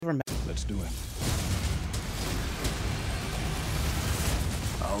ever met. Let's do it.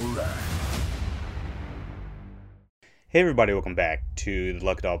 All right. Hey everybody, welcome back to the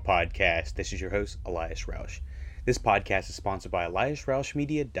Luck Dog Podcast. This is your host, Elias Roush. This podcast is sponsored by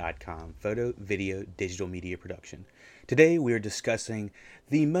EliasRoushMedia.com, photo, video, digital media production. Today we are discussing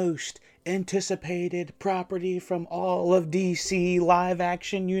the most anticipated property from all of DC live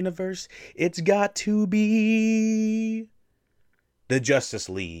action universe. It's got to be the Justice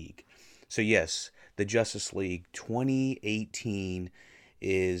League. So yes, the Justice League 2018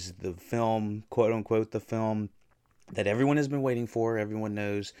 is the film, quote unquote, the film that everyone has been waiting for. Everyone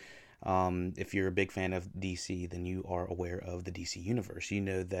knows. If you're a big fan of DC, then you are aware of the DC Universe. You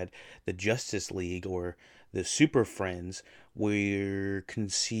know that the Justice League, or the Super Friends, were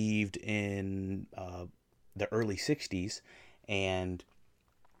conceived in the early 60s, and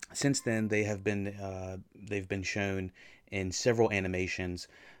since then they've been shown in several animations,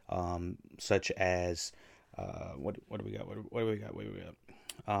 such as what do we got? What do we got?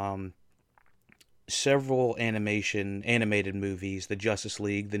 Several animated movies: The Justice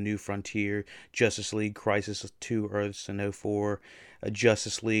League, The New Frontier, Justice League Crisis of Two Earths in '04,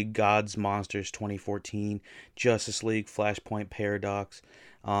 Justice League Gods Monsters 2014, Justice League Flashpoint Paradox.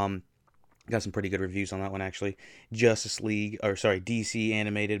 Got some pretty good reviews on that one, actually. DC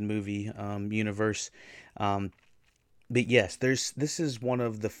animated movie universe. But yes, this is one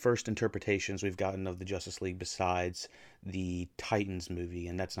of the first interpretations we've gotten of the Justice League besides the Titans movie,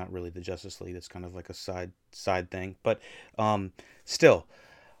 and that's not really the Justice League. That's kind of like a side thing. But still,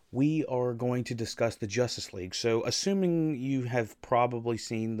 we are going to discuss the Justice League. So, assuming you have probably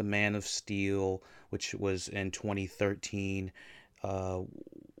seen The Man of Steel, which was in 2013.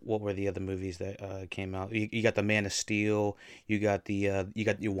 What were the other movies that came out? You got The Man of Steel. You got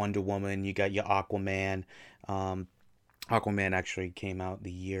your Wonder Woman. You got your Aquaman. Aquaman actually came out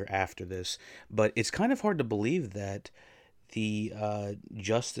the year after this, but it's kind of hard to believe that the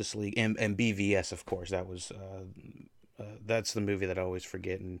Justice League and BVS, of course, that's the movie that I always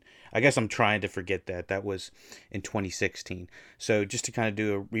forget, and I guess I'm trying to forget that was in 2016. So just to kind of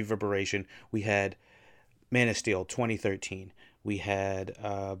do a reverberation, we had Man of Steel 2013. We had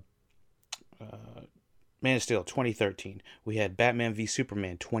Man of Steel 2013. We had Batman v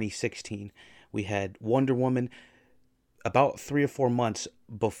Superman 2016. We had Wonder Woman about 3 or 4 months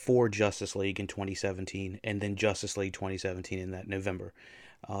before Justice League in 2017, and then Justice League 2017 in that November,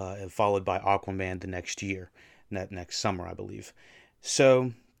 followed by Aquaman the next year, that next summer, I believe.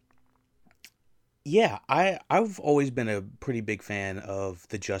 So, yeah, I've always been a pretty big fan of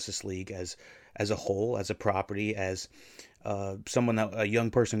the Justice League as a whole, as a property, as a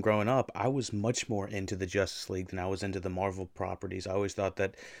young person growing up. I was much more into the Justice League than I was into the Marvel properties. I always thought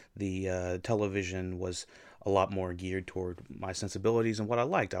that the television was a lot more geared toward my sensibilities and what I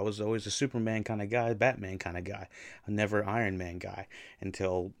liked. I was always a Superman kind of guy, Batman kind of guy, never Iron Man guy,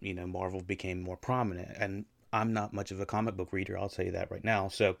 until Marvel became more prominent. And I'm not much of a comic book reader, I'll tell you that right now.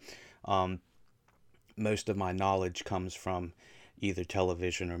 So most of my knowledge comes from either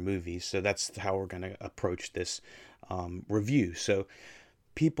television or movies. So that's how we're going to approach this review. So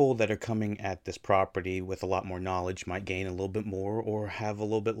people that are coming at this property with a lot more knowledge might gain a little bit more, or have a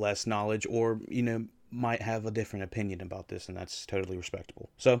little bit less knowledge, or might have a different opinion about this, and that's totally respectable.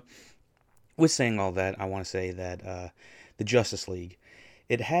 So with saying all that, I want to say that the Justice League,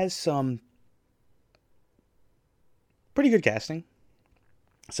 it has some pretty good casting,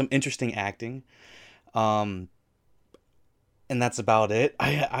 some interesting acting, and that's about it.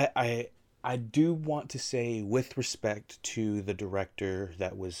 I do want to say, with respect to the director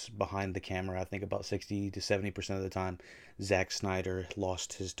that was behind the camera, I think about 60 to 70% of the time, Zack Snyder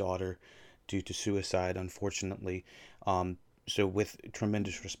lost his daughter due to suicide, unfortunately. So with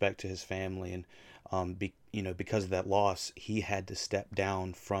tremendous respect to his family, and because of that loss, he had to step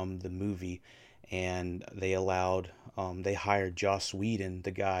down from the movie, and they hired Joss Whedon,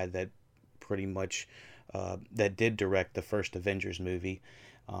 the guy that pretty much that did direct the first Avengers movie,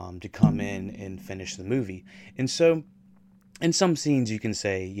 to come in and finish the movie. And so in some scenes you can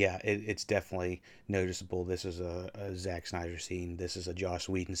say, yeah, it's definitely noticeable. This is a Zack Snyder scene. This is a Joss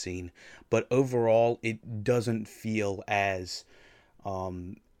Whedon scene. But overall, it doesn't feel as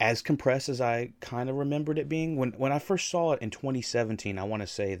compressed as I kind of remembered it being. When I first saw it in 2017, I want to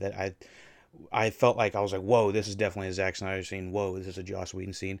say that I felt like, I was like, whoa, this is definitely a Zack Snyder scene. Whoa, this is a Joss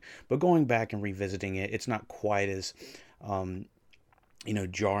Whedon scene. But going back and revisiting it, it's not quite as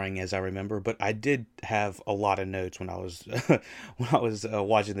jarring as I remember. But I did have a lot of notes when I was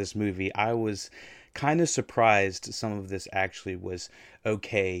watching this movie. I was kind of surprised some of this actually was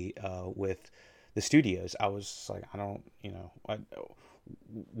okay with the studios. I was like,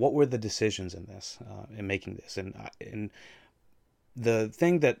 what were the decisions in this, in making this, and the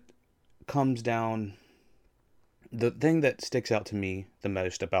thing that comes down, the thing that sticks out to me the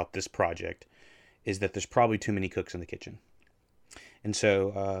most about this project is that there's probably too many cooks in the kitchen. And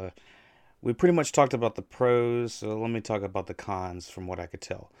so we pretty much talked about the pros, so let me talk about the cons from what I could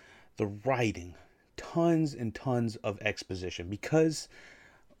tell. The writing, tons and tons of exposition, because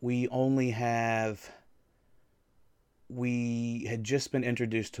we had just been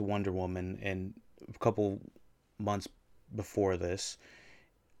introduced to Wonder Woman and a couple months before this.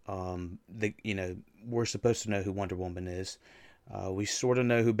 We're supposed to know who Wonder Woman is. We sort of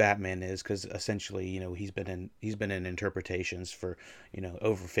know who Batman is because essentially, he's been in interpretations for,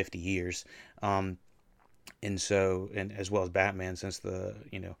 over 50 years. And as well as Batman since the,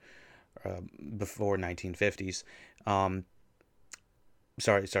 before 1950s.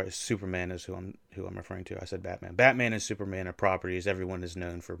 Sorry, Superman is who I'm referring to. I said Batman. Batman and Superman are properties everyone has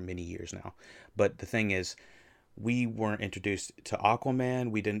known for many years now. But the thing is, we weren't introduced to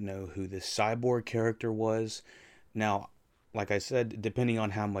Aquaman. We didn't know who this cyborg character was. Now, like I said, depending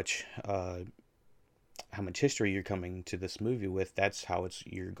on how much history you're coming to this movie with, that's how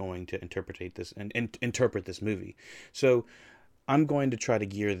you're going to interpret this movie. So I'm going to try to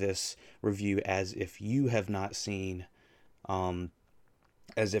gear this review as if you have not seen,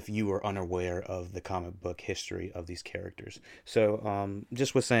 as if you were unaware of the comic book history of these characters. So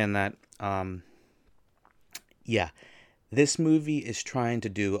just with saying that, yeah, this movie is trying to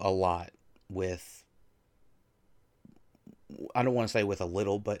do a lot with, I don't want to say with a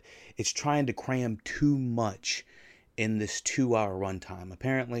little, but it's trying to cram too much in this 2-hour runtime.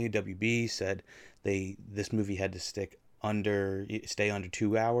 Apparently, WB said this movie had to stay under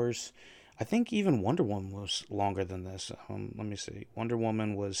 2 hours. I think even Wonder Woman was longer than this. Let me see. Wonder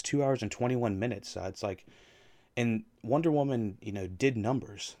Woman was 2 hours and 21 minutes. It's like, and Wonder Woman, did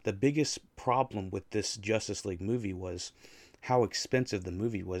numbers. The biggest problem with this Justice League movie was how expensive the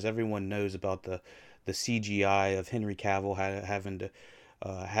movie was. Everyone knows about the CGI of Henry Cavill having to,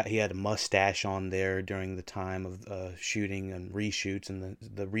 he had a mustache on there during the time of shooting and reshoots, and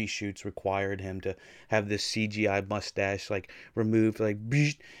the reshoots required him to have this CGI mustache removed,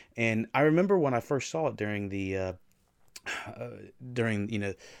 and I remember when I first saw it during the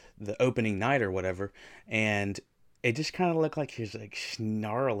the opening night or whatever, and it just kind of looked like he was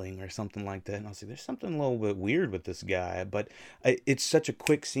snarling or something like that, and I was like, there's something a little bit weird with this guy, but it's such a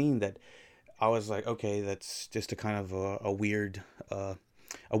quick scene that I was like, okay, that's just a kind of a weird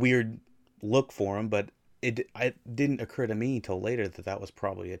look for him, but it didn't occur to me till later that was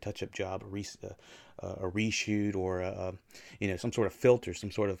probably a touch-up job, a reshoot, or some sort of filter, some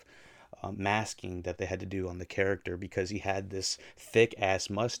sort of masking that they had to do on the character, because he had this thick ass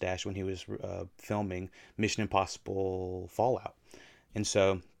mustache when he was filming Mission Impossible Fallout. And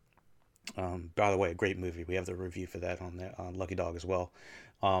so, by the way, a great movie. We have the review for that on Lucky Dog as well.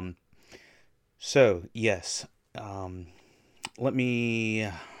 So yes, let me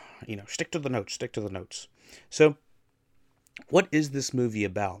stick to the notes. So, what is this movie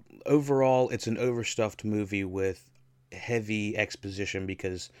about? Overall, it's an overstuffed movie with heavy exposition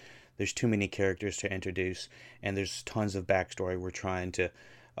because there's too many characters to introduce, and there's tons of backstory. We're trying to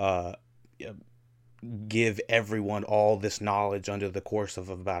give everyone all this knowledge under the course of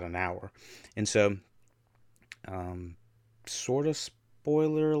about an hour. And so, sort of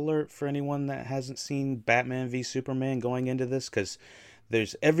spoiler alert for anyone that hasn't seen Batman v Superman going into this, because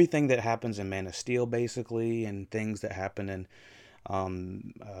there's everything that happens in Man of Steel, basically, and things that happen in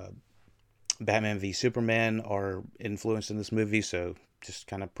Batman v Superman are influenced in this movie, so just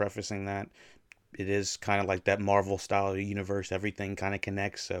kind of prefacing that. It is kind of like that Marvel style universe. Everything kind of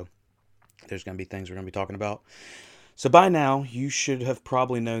connects, so there's going to be things we're going to be talking about. So by now, you should have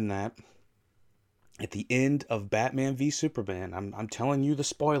probably known that at the end of Batman v Superman, I'm telling you the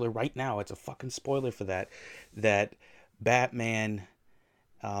spoiler right now, it's a fucking spoiler for that Batman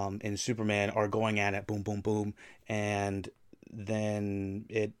and Superman are going at it, boom, boom, boom, and then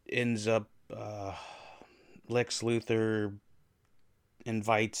it ends up Lex Luthor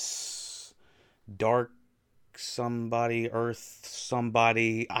invites Dark somebody, Earth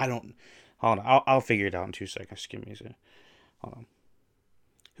somebody. Hold on. I'll figure it out in 2 seconds. Just give me a second. Hold on.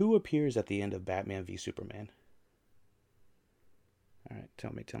 Who appears at the end of Batman v Superman? All right,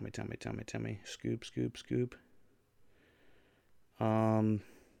 tell me. Scoop.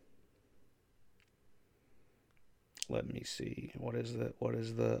 Let me see. What is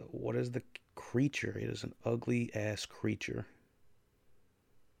the creature? It is an ugly ass creature.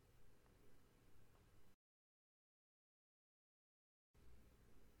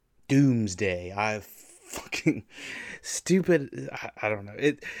 Doomsday. I fucking stupid. I don't know.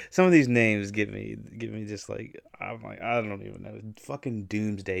 Some of these names give me just like, I'm like, I don't even know. Fucking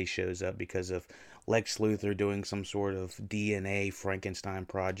Doomsday shows up because of Lex Luthor doing some sort of DNA Frankenstein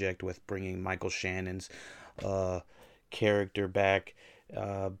project with bringing Michael Shannon's character back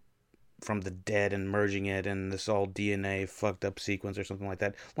from the dead and merging it in this all DNA fucked up sequence or something like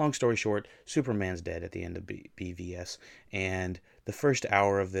that. Long story short, Superman's dead at the end of BVS, and the first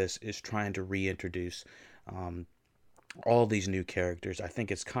hour of this is trying to reintroduce all these new characters. I think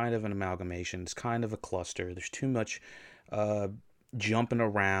it's kind of an amalgamation. It's kind of a cluster. There's too much jumping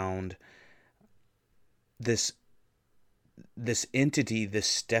around. This entity,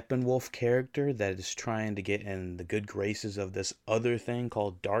 this Steppenwolf character that is trying to get in the good graces of this other thing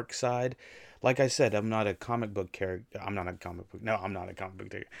called Darkseid. Like I said, I'm not a comic book character. I'm not a comic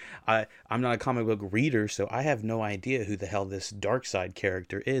book reader, so I have no idea who the hell this Darkseid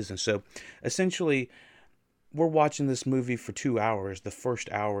character is. And so, essentially, we're watching this movie for 2 hours. The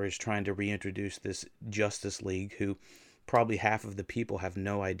first hour is trying to reintroduce this Justice League, who probably half of the people have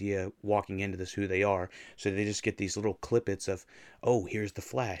no idea walking into this who they are. So they just get these little clippets of, oh, here's the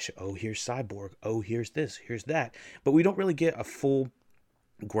Flash. Oh, here's Cyborg. Oh, here's this. Here's that. But we don't really get a full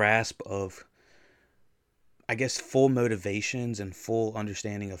grasp of, I guess, full motivations and full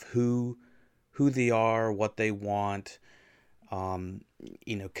understanding of who they are, what they want.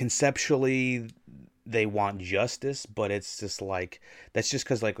 Conceptually, they want justice, but it's just like, that's just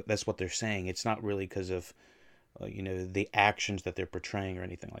because, like, that's what they're saying. It's not really because of the actions that they're portraying or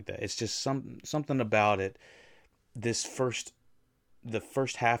anything like that. It's just something about it. The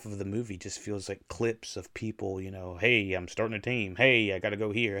first half of the movie just feels like clips of people, hey, I'm starting a team. Hey, I got to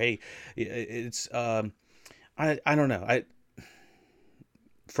go here. Hey, it's I don't know. I'm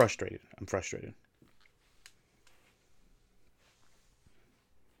frustrated.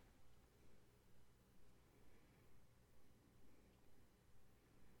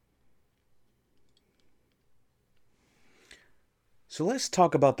 So let's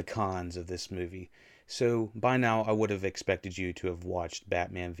talk about the cons of this movie. So by now, I would have expected you to have watched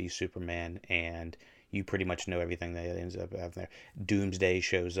Batman v Superman, and you pretty much know everything that ends up having there. Doomsday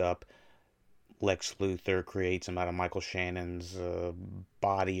shows up. Lex Luthor creates him out of Michael Shannon's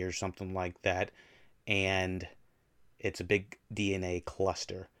body or something like that, and it's a big DNA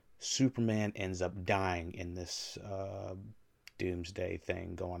cluster. Superman ends up dying in this Doomsday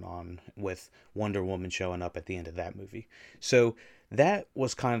thing going on, with Wonder Woman showing up at the end of that movie. So that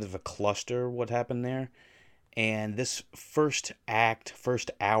was kind of a cluster, what happened there. And this first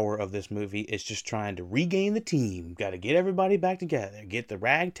hour of this movie is just trying to regain the team. Got to get everybody back together. Get the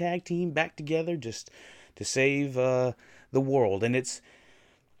ragtag team back together just to save the world. And it's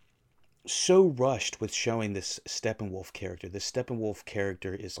so rushed with showing this Steppenwolf character. This Steppenwolf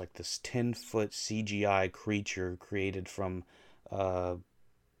character is like this 10-foot CGI creature created from the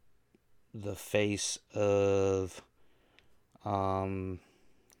face of...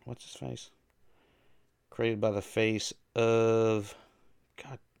 what's his face? Created by the face of,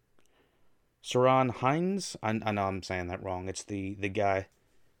 God, Saran Hines. I know I'm saying that wrong. It's the guy,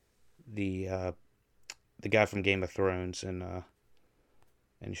 the guy from Game of Thrones and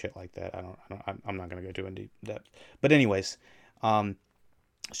shit like that. I'm not gonna go too into depth. But anyways,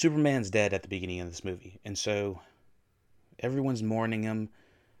 Superman's dead at the beginning of this movie, and so everyone's mourning him.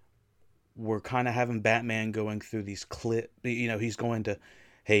 We're kind of having Batman going through these he's going to,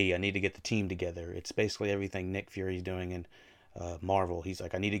 hey, I need to get the team together. It's basically everything Nick Fury's doing in Marvel. He's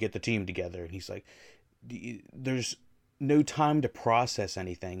like, I need to get the team together. And he's like, there's no time to process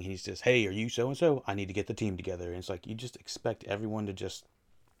anything. He's just, hey, are you so-and-so? I need to get the team together. And it's like, you just expect everyone to just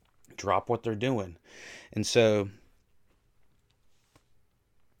drop what they're doing. And so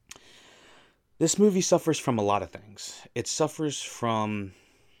this movie suffers from a lot of things. It suffers from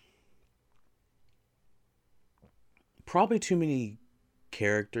probably too many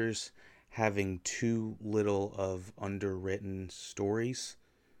characters having too little of underwritten stories.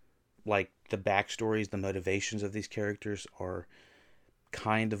 Like, the backstories, the motivations of these characters are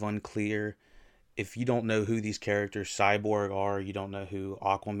kind of unclear. If you don't know who these characters, Cyborg are, you don't know who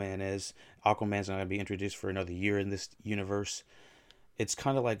Aquaman is. Aquaman's not going to be introduced for another year in this universe. It's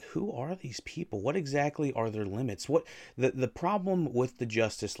kind of like, who are these people? What exactly are their limits? What the problem with the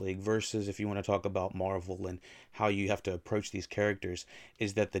Justice League versus, if you want to talk about Marvel and how you have to approach these characters,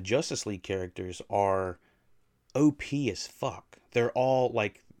 is that the Justice League characters are OP as fuck. They're all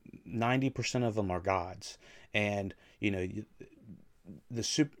like 90% of them are gods, and the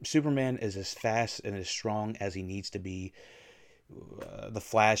Superman is as fast and as strong as he needs to be. The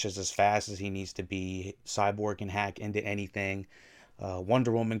Flash is as fast as he needs to be. Cyborg can hack into anything.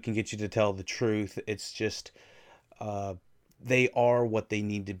 Wonder Woman can get you to tell the truth. It's just they are what they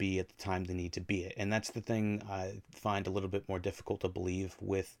need to be at the time they need to be it. And that's the thing I find a little bit more difficult to believe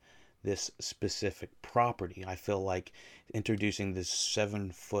with this specific property. I feel like introducing this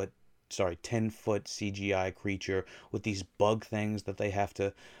 10-foot CGI creature with these bug things that they have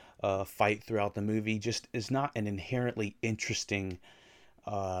to fight throughout the movie just is not an inherently interesting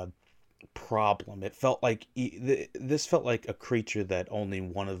problem. It felt like this felt like a creature that only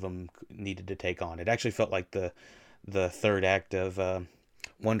one of them needed to take on. It actually felt like the third act of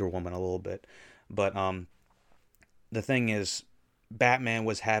Wonder Woman a little bit. But the thing is, Batman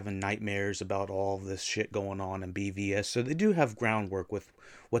was having nightmares about all of this shit going on in BVS, so they do have groundwork with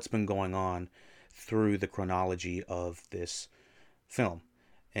what's been going on through the chronology of this film,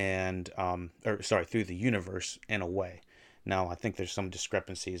 and through the universe in a way. Now, I think there's some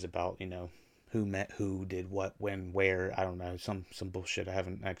discrepancies about, who met who, did what, when, where. I don't know, some bullshit. I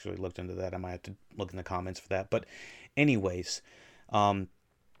haven't actually looked into that. I might have to look in the comments for that. But anyways, the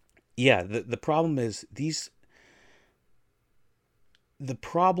problem is the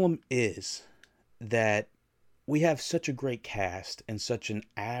problem is that we have such a great cast and such an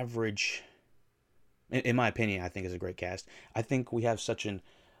average, in my opinion, I think is a great cast. I think we have such a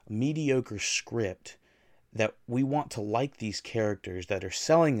mediocre script that we want to like these characters that are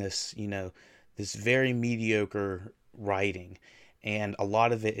selling us, this very mediocre writing. And a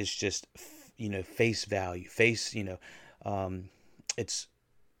lot of it is just, face value,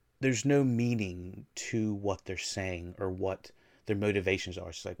 there's no meaning to what they're saying or what their motivations are.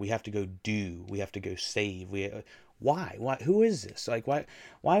 It's like, we have to go save. Why? Who is this? Like,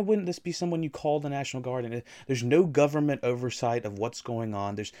 why wouldn't this be someone you call the National Guard? And there's no government oversight of what's going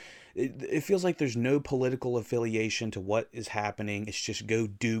on. It feels like there's no political affiliation to what is happening. It's just go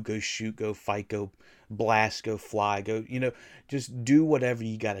shoot, go fight, go blast, go fly, just do whatever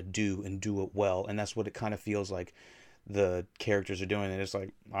you got to do and do it well. And that's what it kind of feels like the characters are doing. And it's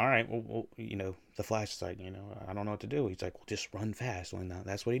like, all right, well, the Flash is like, I don't know what to do. He's like, well, just run fast. Well,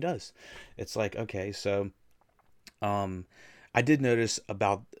 that's what he does. It's like, okay, so I did notice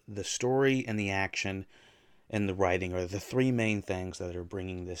about the story and the action and the writing are the three main things that are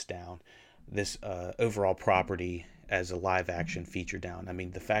bringing this down, this overall property as a live action feature down. I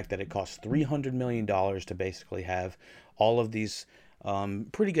mean, the fact that it costs $300 million to basically have all of these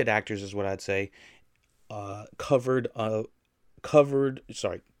pretty good actors is what I'd say, covered,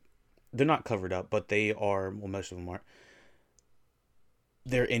 sorry, they're not covered up, but they are, well, most of them aren't.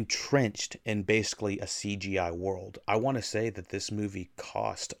 They're entrenched in basically a CGI world. I want to say that this movie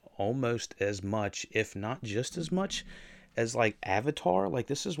cost almost as much, if not just as much, as like Avatar. Like,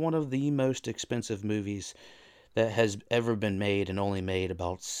 this is one of the most expensive movies that has ever been made, and only made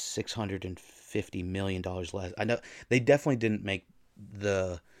about $650 million less. I know they definitely didn't make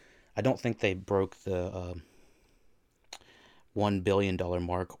I don't think they broke the $1 billion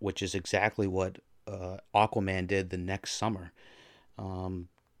mark, which is exactly what Aquaman did the next summer.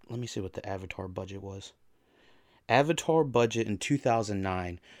 Let me see what the Avatar budget was. Avatar budget in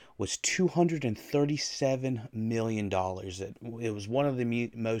 2009 was $237 million. It was one of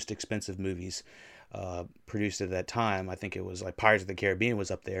the most expensive movies produced at that time. I think it was like Pirates of the Caribbean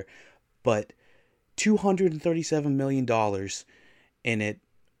was up there. But $237 million, and it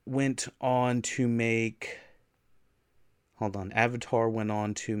went on to make... Avatar went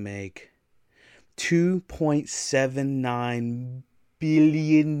on to make $2.79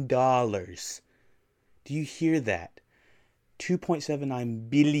 billion. Do you hear that? $2.79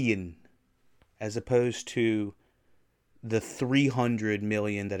 billion, as opposed to the $300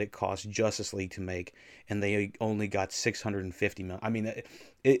 million that it cost Justice League to make, and they only got $650 million. I mean,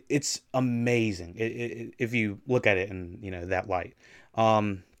 it's amazing if you look at it in that light.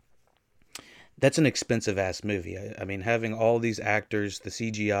 That's an expensive ass movie. I mean, having all these actors, the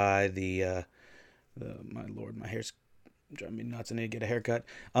CGI, my lord, my hair's driving me nuts. I need to get a haircut.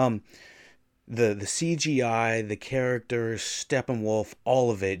 The CGI, the characters, Steppenwolf,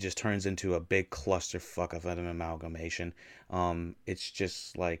 all of it just turns into a big clusterfuck of an amalgamation. It's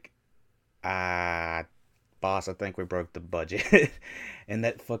just like, boss, I think we broke the budget. And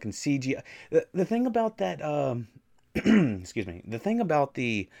that fucking CGI. The thing about that, excuse me, the thing about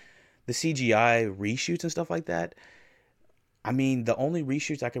the CGI reshoots and stuff like that, I mean, the only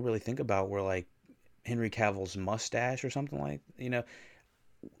reshoots I could really think about were like Henry Cavill's mustache or something like,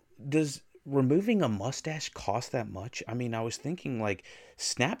 does removing a mustache cost that much? I mean, I was thinking like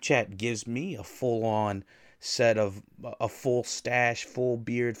Snapchat gives me a full-on set of a full stash, full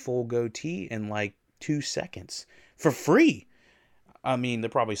beard, full goatee in like 2 seconds for free. I mean, they're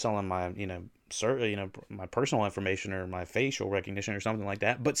probably selling my, my personal information or my facial recognition or something like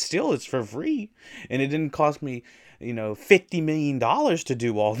that, but still it's for free, and it didn't cost me $50 million to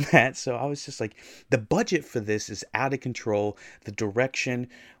do all that. So I was just like, the budget for this is out of control. The direction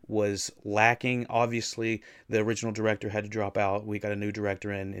was lacking. Obviously the original director had to drop out, we got a new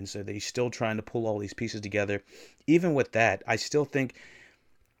director in, and so they're still trying to pull all these pieces together. Even with that, I still think,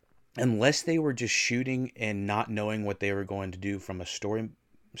 unless they were just shooting and not knowing what they were going to do from a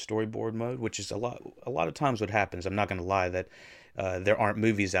storyboard mode, which is a lot of times what happens. I'm not going to lie that there aren't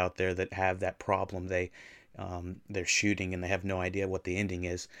movies out there that have that problem. They're shooting and they have no idea what the ending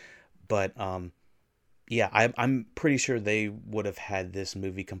is. But yeah, I'm pretty sure they would have had this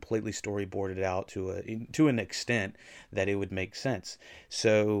movie completely storyboarded out to an extent that it would make sense.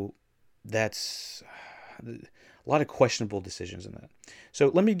 So that's a lot of questionable decisions in that. So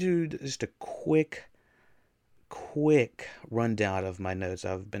let me do just a quick rundown of my notes.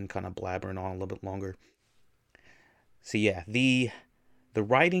 I've been kind of blabbering on a little bit longer. So yeah, the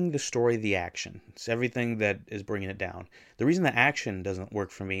writing, the story, the action. It's everything that is bringing it down. The reason the action doesn't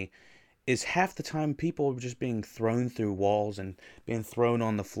work for me is half the time people are just being thrown through walls and being thrown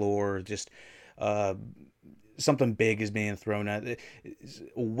on the floor. Just something big is being thrown at.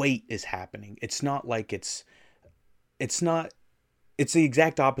 Weight is happening. It's not like it's not. It's the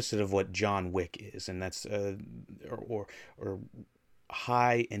exact opposite of what John Wick is, and that's or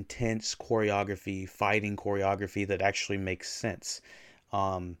high intense choreography, fighting choreography that actually makes sense.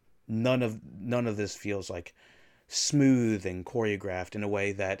 None of this feels like smooth and choreographed in a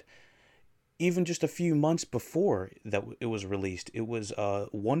way that even just a few months before that it was released, it was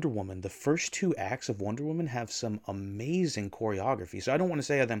Wonder Woman. The first two acts of Wonder Woman have some amazing choreography. So I don't want to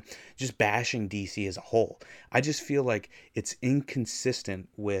say that I'm just bashing DC as a whole. I just feel like it's inconsistent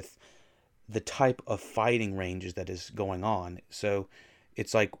with the type of fighting ranges that is going on. So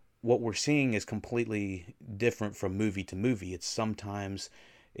it's like what we're seeing is completely different from movie to movie.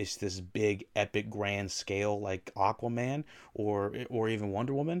 It's this big epic grand scale like Aquaman or even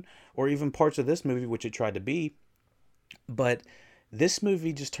Wonder Woman, or even parts of this movie, which it tried to be. But this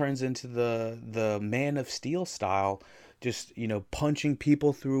movie just turns into the Man of Steel style, just punching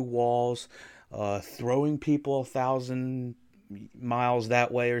people through walls, throwing people 1,000 miles that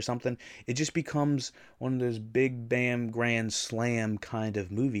way or something. It just becomes one of those big bam grand slam kind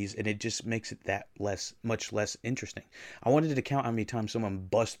of movies, and it just makes it much less interesting. I wanted to count how many times someone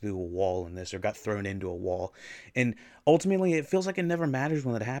bust through a wall in this or got thrown into a wall, and ultimately it feels like it never matters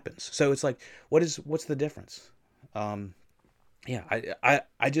when it happens. So it's like, what's the difference? Yeah,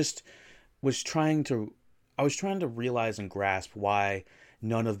 I just was trying to realize and grasp why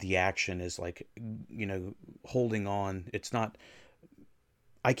none of the action is like, holding on. It's not,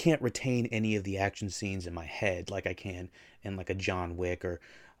 I can't retain any of the action scenes in my head like I can in like a John Wick or,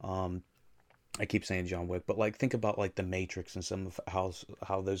 I keep saying John Wick, but like think about like The Matrix and some of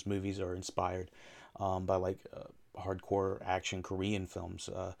how those movies are inspired by like hardcore action Korean films.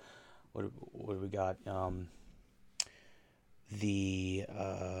 What do we got? The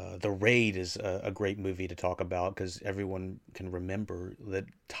Raid is a great movie to talk about because everyone can remember the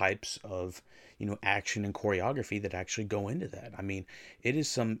types of action and choreography that actually go into that. I mean, it is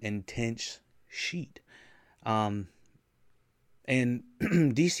some intense sheet. And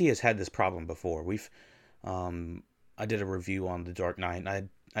DC has had this problem before. I did a review on The Dark Knight, and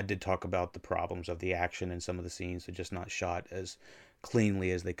I did talk about the problems of the action and some of the scenes are just not shot as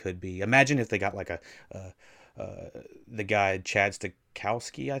cleanly as they could be. Imagine if they got like the guy Chad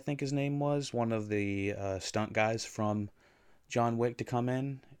Stahelski, I think his name was, one of the stunt guys from John Wick, to come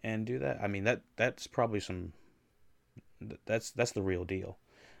in and do that. I mean, that's probably that's the real deal.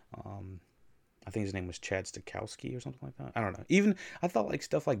 I think his name was Chad Stahelski or something like that. I don't know. Even I thought like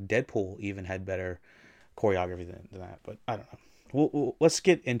stuff like Deadpool even had better choreography than that, but I don't know. Let's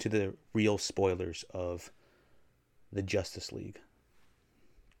get into the real spoilers of the Justice League.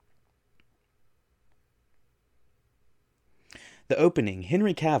 The opening,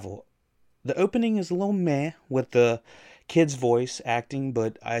 Henry Cavill. The opening is a little meh with the kid's voice acting,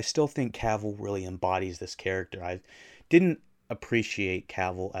 but I still think Cavill really embodies this character. I didn't appreciate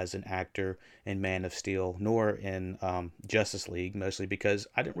Cavill as an actor in Man of Steel, nor in Justice League, mostly because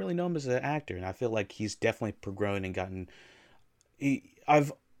I didn't really know him as an actor, and I feel like he's definitely grown and gotten.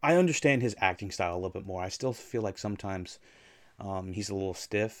 I understand his acting style a little bit more. I still feel like sometimes he's a little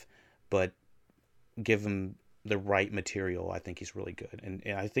stiff, but give him the right material, I think he's really good, and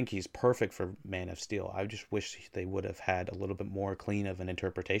I think he's perfect for Man of Steel. I just wish they would have had a little bit more clean of an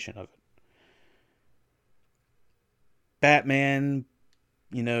interpretation of it. Batman,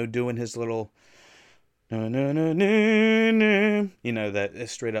 doing his little No, no, no, no, no. You know, that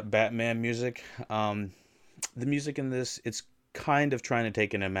straight up Batman music. The music in this, it's kind of trying to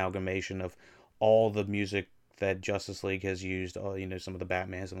take an amalgamation of all the music that Justice League has used. You know, some of the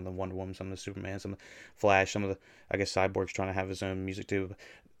Batman, some of the Wonder Woman, some of the Superman, some of the Flash, some of the, I guess Cyborg's trying to have his own music too.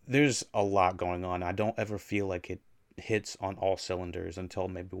 There's a lot going on. I don't ever feel like it hits on all cylinders until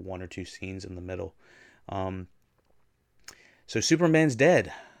maybe one or two scenes in the middle. So Superman's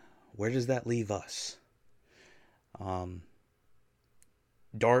dead. Where does that leave us?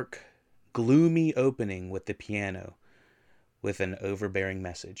 Dark, gloomy opening with the piano with an overbearing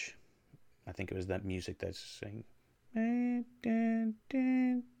message. I think it was that music that's saying, you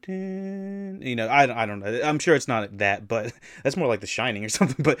know, I don't know. I'm sure it's not that, but that's more like The Shining or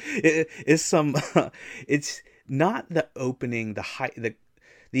something. But it's some. It's not the opening, the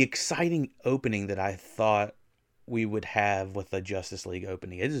exciting opening that I thought we would have with the Justice League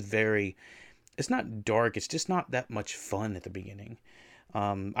opening. It is very. It's not dark. It's just not that much fun at the beginning.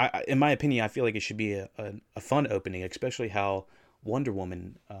 In my opinion, I feel like it should be a fun opening, especially how Wonder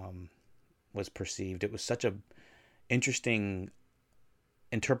Woman was perceived. It was such a interesting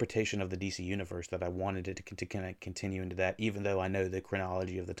interpretation of the DC universe that I wanted it to kind of continue into that, even though I know the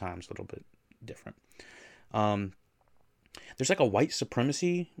chronology of the time's a little bit different. There's like a white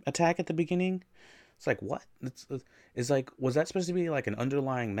supremacy attack at the beginning. It's like, what? It's like, was that supposed to be like an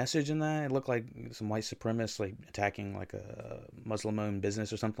underlying message in that? It looked like some white supremacists like attacking like a Muslim-owned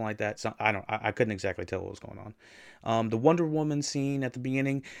business or something like that. So I couldn't exactly tell what was going on. The Wonder Woman scene at the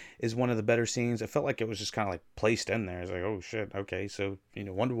beginning is one of the better scenes. It felt like it was just kind of like placed in there. It's like, oh shit, okay, so you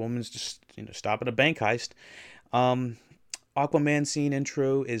know, Wonder Woman's just, you know, stopping a bank heist. Aquaman scene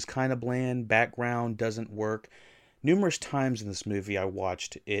intro is kind of bland. Background doesn't work. Numerous times in this movie I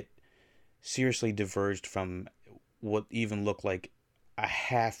watched it seriously diverged from what even looked like a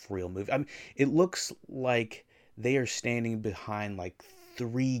half real movie. I mean, it looks like they are standing behind like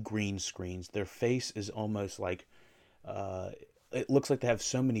 3 green screens. Their face is almost like it looks like they have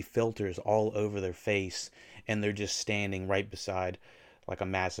so many filters all over their face, and they're just standing right beside like a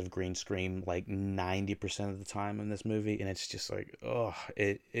massive green screen like 90% of the time in this movie, and it's just like, oh,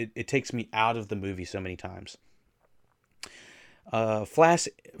 it takes me out of the movie so many times.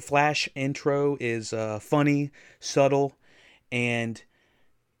 Flash intro is funny, subtle, and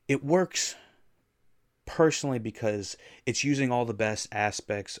it works personally because it's using all the best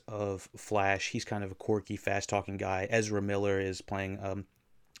aspects of Flash. He's kind of a quirky, fast-talking guy. Ezra Miller is playing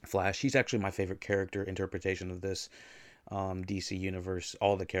Flash. He's actually my favorite character interpretation of this DC universe.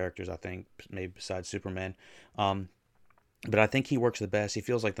 All the characters, I think, maybe besides Superman. But I think he works the best. He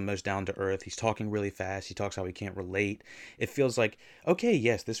feels like the most down to earth. He's talking really fast. He talks how he can't relate. It feels like, okay,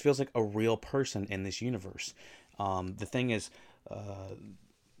 yes, this feels like a real person in this universe. The thing is,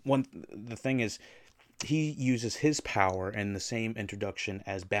 he uses his power in the same introduction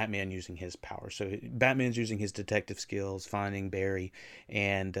as Batman using his power. So Batman's using his detective skills, finding Barry,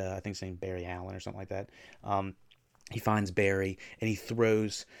 and I think his name Barry Allen or something like that. He finds Barry, and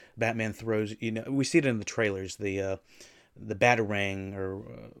Batman throws, you know, we see it in the trailers, the Batarang or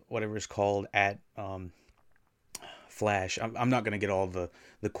whatever it's called at Flash. I'm not going to get all the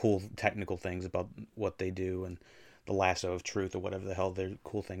cool technical things about what they do and the lasso of truth or whatever the hell their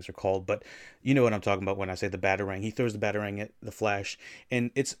cool things are called, but you know what I'm talking about when I say the Batarang. He throws the Batarang at the Flash,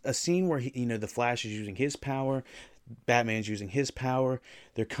 and it's a scene where the Flash is using his power, Batman's using his power.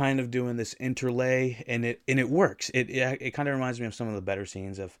 They're kind of doing this interlay, and it works. It kind of reminds me of some of the better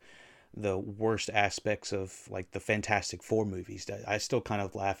scenes of the worst aspects of like the Fantastic Four movies. I still kind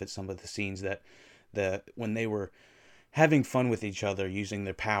of laugh at some of the scenes that when they were having fun with each other using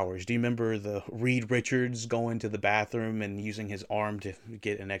their powers. Do you remember the Reed Richards going to the bathroom and using his arm to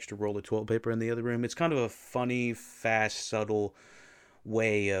get an extra roll of toilet paper in the other room? It's kind of a funny, fast, subtle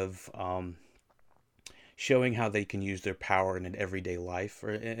way of showing how they can use their power in an everyday life,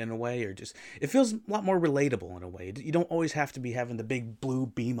 or in a way, or just, it feels a lot more relatable in a way. You don't always have to be having the big blue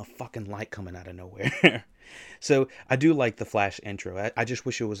beam of fucking light coming out of nowhere. So I do like the Flash intro. I just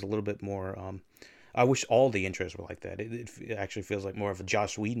wish it was a little bit more, I wish all the intros were like that. It actually feels like more of a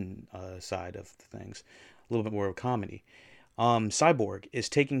Joss Whedon side of things, a little bit more of a comedy. Cyborg is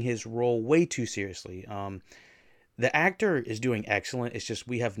taking his role way too seriously. The actor is doing excellent. It's just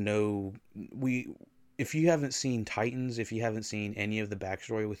if you haven't seen Titans, if you haven't seen any of the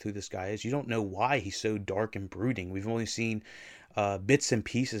backstory with who this guy is, you don't know why he's so dark and brooding. We've only seen bits and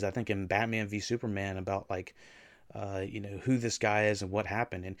pieces, I think, in Batman v Superman about like, who this guy is and what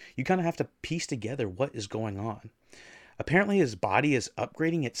happened. And you kind of have to piece together what is going on. Apparently his body is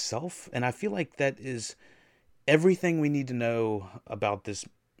upgrading itself. And I feel like that is everything we need to know about this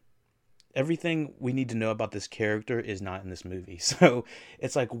everything we need to know about this character is not in this movie. So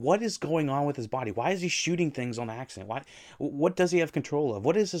it's like, what is going on with his body? Why is he shooting things on accident? What does he have control of?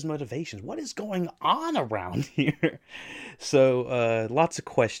 What is his motivations? What is going on around here? So lots of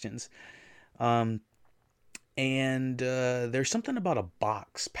questions. And there's something about a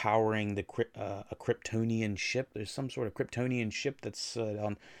box powering a Kryptonian ship. There's some sort of Kryptonian ship that's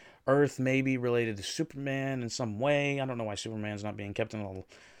on Earth, maybe related to Superman in some way. I don't know why Superman's not being kept in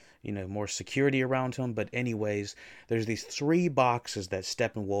a more security around him. But anyways, there's these 3 boxes that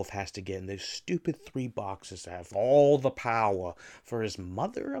Steppenwolf has to get. And those stupid 3 boxes have all the power for his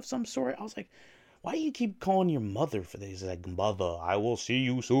mother of some sort. I was like, why do you keep calling your mother for this? He's like, mother, I will see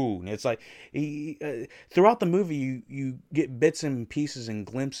you soon. It's like, throughout the movie, you get bits and pieces and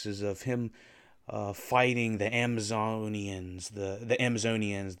glimpses of him fighting the Amazonians,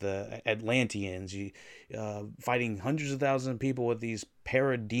 the Atlanteans, fighting hundreds of thousands of people with these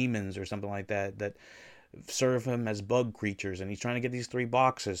parademons or something like that serve him as bug creatures, and he's trying to get these 3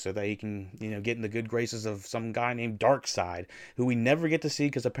 boxes so that he can, get in the good graces of some guy named Darkseid, who we never get to see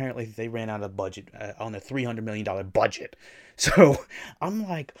because apparently they ran out of budget on a $300 million budget. So I'm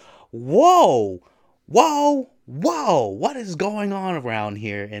like, whoa, what is going on around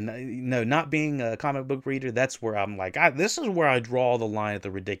here? And not being a comic book reader, that's where I'm like, this is where I draw the line at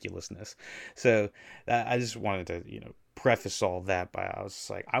the ridiculousness. So I just wanted to, preface all that by, I was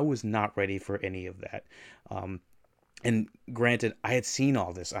like, I was not ready for any of that. And granted, I had seen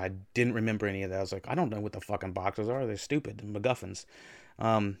all this. I didn't remember any of that. I was like, I don't know what the fucking boxes are. They're stupid and MacGuffins.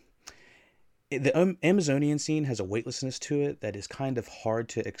 The Amazonian scene has a weightlessness to it that is kind of hard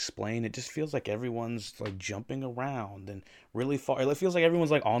to explain. It just feels like everyone's like jumping around and really far. It feels like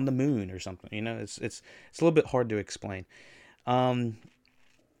everyone's like on the moon or something. It's a little bit hard to explain.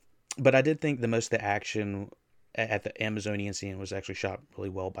 But I did think the most of the action at the Amazonian scene was actually shot really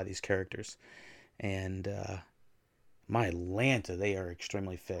well by these characters. And my Atlanta, they are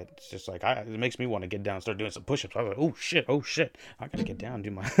extremely fit. It's just like, it makes me want to get down and start doing some push-ups. I was like, oh shit, I gotta get down and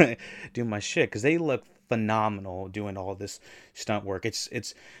do my do my shit, because they look phenomenal doing all this stunt work.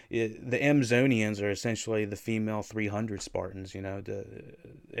 The Amazonians are essentially the female 300 Spartans,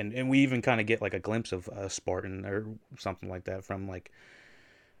 and we even kind of get like a glimpse of a Spartan or something like that from like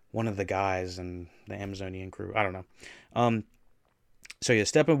one of the guys in the Amazonian crew. I don't know. So yeah,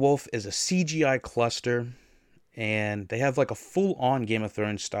 Steppenwolf is a CGI cluster, and they have like a full-on Game of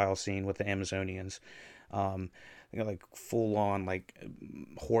Thrones style scene with the Amazonians. They got like full-on like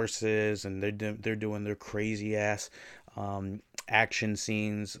horses, and they're doing their crazy ass action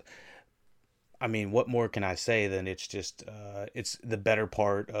scenes. I mean, what more can I say than it's just it's the better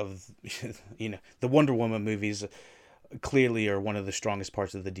part of the Wonder Woman movies. Clearly are one of the strongest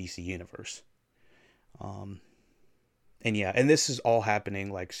parts of the DC universe. And yeah, and this is all happening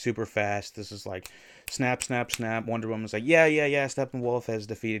like super fast. This is like snap. Wonder Woman's like, yeah. Steppenwolf has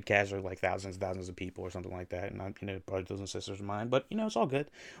defeated Kazar like thousands and thousands of people or something like that. And brothers and sisters of mine, but it's all good.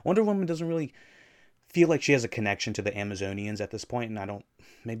 Wonder Woman doesn't really feel like she has a connection to the Amazonians at this point, and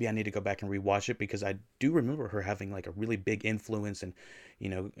maybe I need to go back and rewatch it, because I do remember her having like a really big influence, and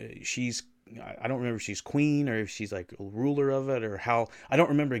I don't remember if she's queen or if she's like a ruler of it, or how. I don't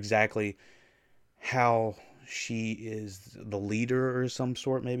remember exactly how she is the leader or some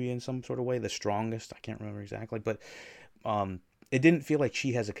sort, maybe in some sort of way, the strongest. I can't remember exactly, but it didn't feel like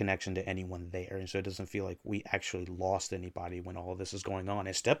she has a connection to anyone there, and so it doesn't feel like we actually lost anybody when all of this is going on.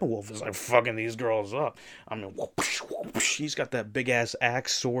 And Steppenwolf is like fucking these girls up. I mean, whoosh, he's got that big ass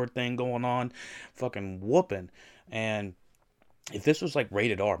axe sword thing going on, fucking whooping. And if this was like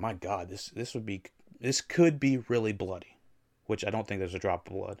rated R, my God, this could be really bloody, which I don't think there's a drop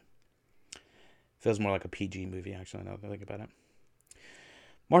of blood. Feels more like a PG movie, actually, now that I think about it.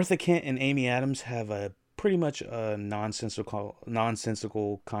 Martha Kent and Amy Adams have a pretty much a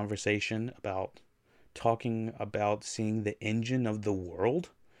nonsensical conversation about talking about seeing the engine of the world.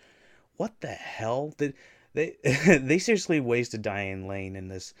 What the hell? Did they seriously wasted Diane Lane in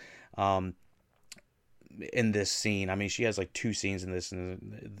this scene? I mean, she has like 2 scenes in this,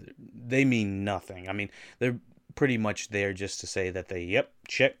 and they mean nothing. I mean, they're pretty much there just to say that they,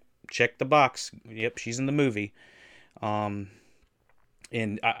 check the box. Yep, she's in the movie. And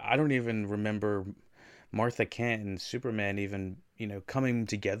I don't even remember Martha Kent and Superman even, coming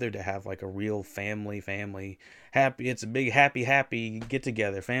together to have like a real family happy. It's a big happy get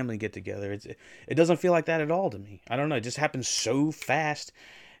together, family get together. It doesn't feel like that at all to me. I don't know. It just happens so fast,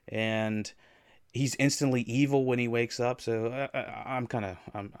 and he's instantly evil when he wakes up. So I'm going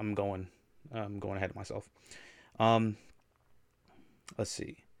ahead of myself. Let's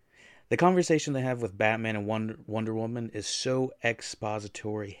see. The conversation they have with Batman and Wonder Woman is so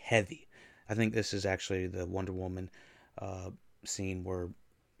expository heavy I think this is actually the Wonder Woman scene where,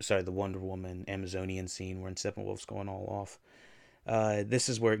 sorry, the Wonder Woman Amazonian scene where Steppenwolf's going all off. This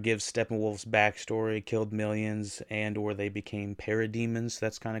is where it gives Steppenwolf's backstory, killed millions, and or they became parademons.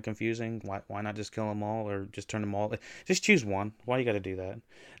 That's kind of confusing. Why not just kill them all or just turn them all? Just choose one. Why you got to do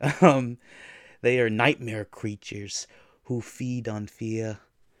that? They are nightmare creatures who feed on fear.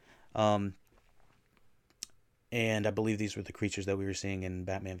 And I believe these were the creatures that we were seeing in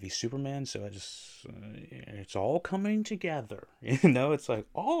Batman v Superman. So it's all coming together. It's like,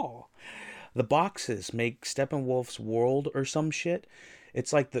 oh, the boxes make Steppenwolf's world or some shit.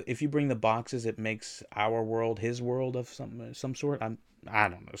 It's like if you bring the boxes, it makes our world his world of some sort. I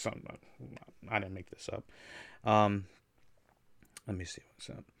don't know. I didn't make this up. Let me see what's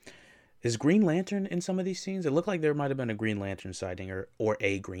up. Is Green Lantern in some of these scenes? It looked like there might have been a Green Lantern sighting or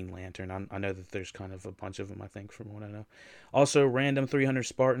a Green Lantern. I know that there's kind of a bunch of them, I think, from what I know. Also, random 300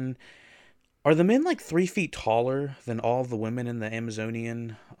 Spartan. Are the men like 3 feet taller than all the women in the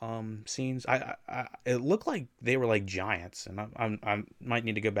Amazonian scenes? It looked like they were like giants, and I might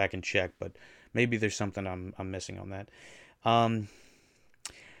need to go back and check, but maybe there's something I'm missing on that.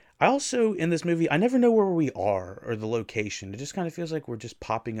 I also, in this movie, I never know where we are or the location. It just kind of feels like we're just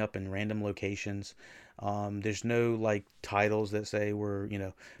popping up in random locations. There's no, like, titles that say we're,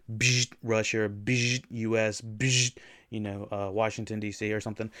 Russia, U.S., Washington, D.C. or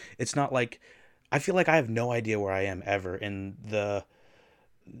something. It's not like, I feel like I have no idea where I am ever. And the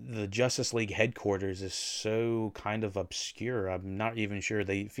Justice League headquarters is so kind of obscure. I'm not even sure.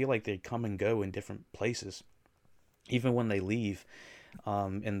 They feel like they come and go in different places. Even when they leave.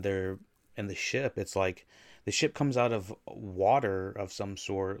 In the ship, it's like the ship comes out of water of some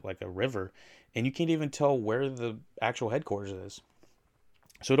sort, like a river, and you can't even tell where the actual headquarters is.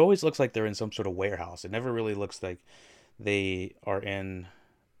 So it always looks like they're in some sort of warehouse. It never really looks like they are in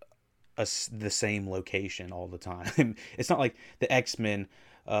the same location all the time. It's not like the X-Men,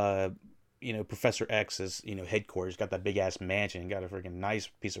 Professor X's, headquarters got that big ass mansion, got a freaking nice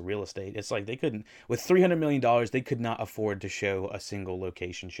piece of real estate. It's like they couldn't, with $300 million, they could not afford to show a single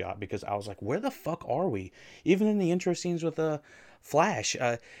location shot, because I was like, where the fuck are we? Even in the intro scenes with Flash,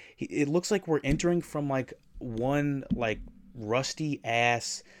 it looks like we're entering from like one like rusty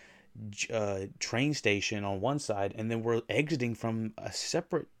ass train station on one side, and then we're exiting from a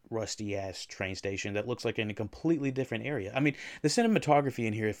separate rusty ass train station that looks like in a completely different area. I mean, the cinematography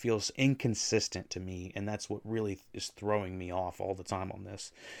in here feels inconsistent to me, and that's what really is throwing me off all the time on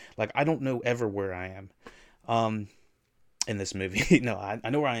this. Like, I don't know ever where I am in this movie. No, I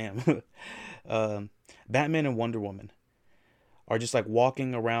know where I am. Batman and Wonder Woman are just like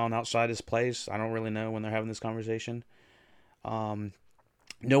walking around outside his place. I don't really know when they're having this conversation.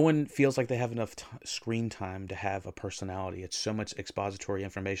 No one feels like they have enough screen time to have a personality. It's so much expository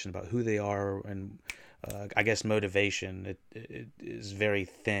information about who they are and, I guess, motivation. It is very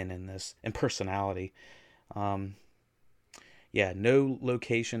thin in this, and personality. No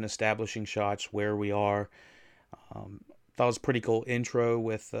location establishing shots where we are. Thought it was a pretty cool intro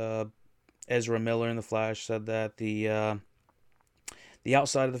with Ezra Miller in The Flash said that the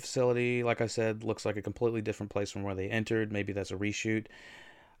outside of the facility, like I said, looks like a completely different place from where they entered. Maybe that's a reshoot.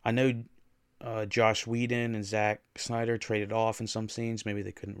 I know Joss Whedon and Zack Snyder traded off in some scenes. Maybe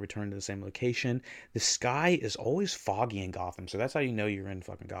they couldn't return to the same location. The sky is always foggy in Gotham, so that's how you know you're in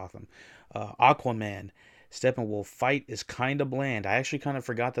fucking Gotham. Aquaman, Steppenwolf fight is kind of bland. I actually kind of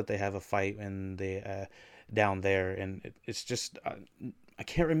forgot that they have a fight in the down there, and it's just I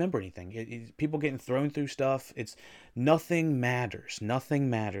can't remember anything. People getting thrown through stuff. It's nothing matters. Nothing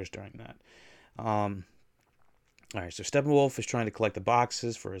matters during that. All right, so Steppenwolf is trying to collect the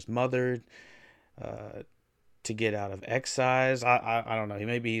boxes for his mother to get out of excise. I don't know.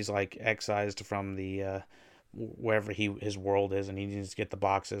 Maybe he's like excised from the wherever his world is, and he needs to get the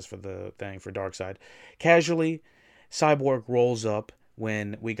boxes for the thing for Darkseid. Casually, Cyborg rolls up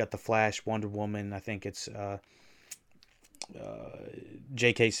when we got the Flash, Wonder Woman. I think it's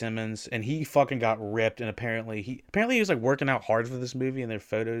J.K. Simmons, and he fucking got ripped, and apparently he was like working out hard for this movie, and their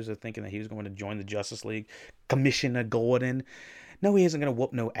photos are thinking that he was going to join the Justice League. Commissioner Gordon, no, he isn't going to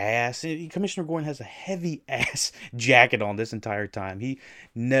whoop no ass. Commissioner Gordon has a heavy ass jacket on this entire time. He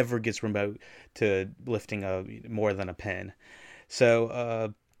never gets remote to lifting more than a pen.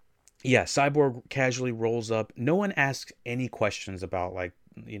 So Cyborg casually rolls up. No one asks any questions about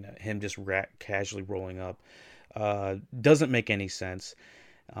him just casually rolling up. Doesn't make any sense.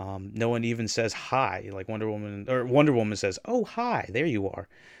 No one even says hi. Like Wonder Woman says, "Oh, hi, there you are,"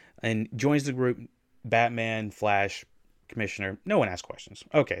 and joins the group. Batman, Flash, Commissioner. No one asks questions.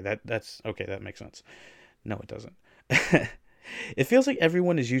 Okay, that's okay. That makes sense. No, it doesn't. it feels like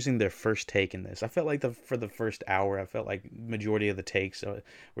everyone is using their first take in this. I felt like for the first hour, I felt like majority of the takes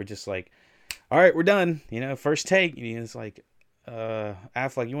were just like, all right, we're done. First take. And it's like,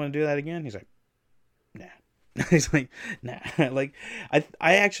 Affleck, you want to do that again? He's like, nah. He's like, nah. Like, I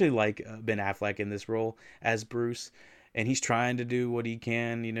actually like Ben Affleck in this role as Bruce, and he's trying to do what he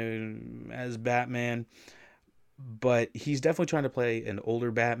can, as Batman, but he's definitely trying to play an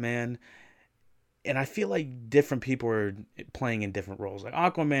older Batman. And I feel like different people are playing in different roles. Like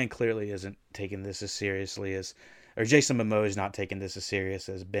Aquaman clearly isn't taking this as seriously as, or Jason Momoa is not taking this as serious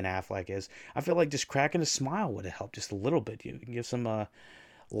as Ben Affleck is. I feel like just cracking a smile would have helped just a little bit. You can give some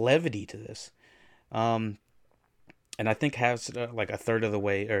levity to this. And I think has like a third of the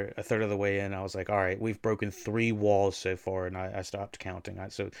way in, I was like, all right, we've broken 3 walls so far, and I stopped counting.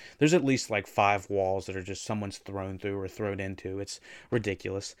 So there's at least like 5 walls that are just someone's thrown through or thrown into. It's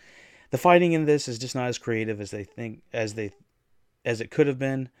ridiculous. The fighting in this is just not as creative as it could have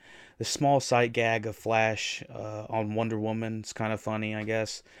been. The small sight gag of Flash on Wonder Woman is kind of funny, I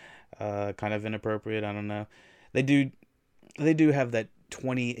guess. Kind of inappropriate, I don't know. They do have that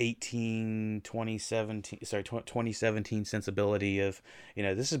 2017 sensibility of,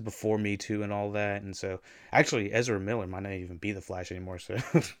 this is before Me Too and all that. And so actually Ezra Miller might not even be the Flash anymore. So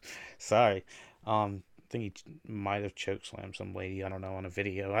sorry. I think he might have chokeslammed some lady, I don't know, on a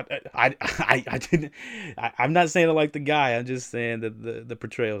video. I didn't. I'm not saying I like the guy. I'm just saying that the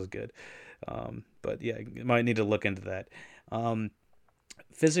portrayal is good. But yeah, you might need to look into that.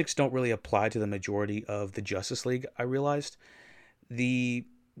 Physics don't really apply to the majority of the Justice League, I realized. The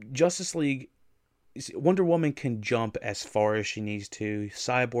Justice League, Wonder Woman can jump as far as she needs to.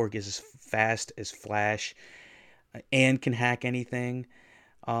 Cyborg is as fast as Flash and can hack anything.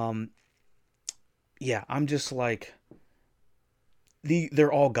 Yeah, I'm just like,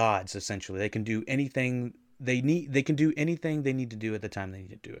 they're all gods essentially. They can do anything they need. They can do anything they need to do at the time they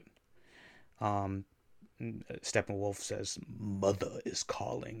need to do it. Steppenwolf says, "Mother is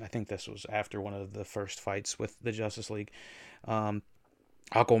calling." I think this was after one of the first fights with the Justice League.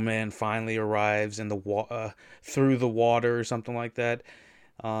 Aquaman finally arrives in through the water or something like that.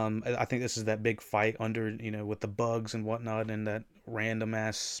 I think this is that big fight under, with the bugs and whatnot in that random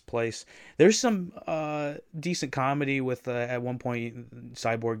ass place. There's some decent comedy with at one point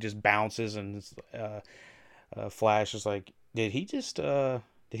Cyborg just bounces and Flash is like, did he just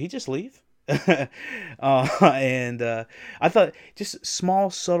leave? And I thought just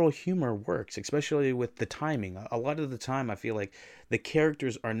small subtle humor works, especially with the timing. A lot of the time I feel like the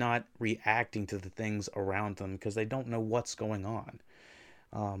characters are not reacting to the things around them because they don't know what's going on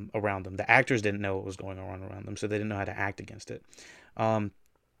around them. The actors didn't know what was going on around them, so they didn't know how to act against it. They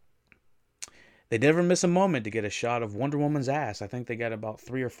never miss a moment to get a shot of Wonder Woman's ass. I think they got about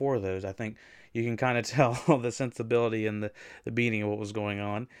 3 or 4 of those. I think you can kind of tell the sensibility and the beating of what was going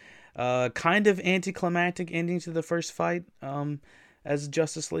on. Kind of anticlimactic ending to the first fight as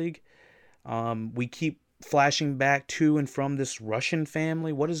Justice League. We keep flashing back to and from this Russian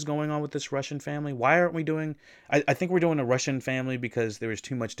family. What is going on with this Russian family? Why aren't we doing... I think we're doing a Russian family because there was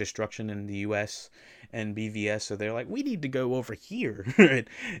too much destruction in the US and BVS, so they're like, we need to go over here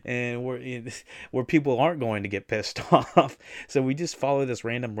and where people aren't going to get pissed off. So we just follow this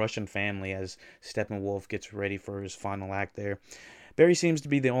random Russian family as Steppenwolf gets ready for his final act there. Barry seems to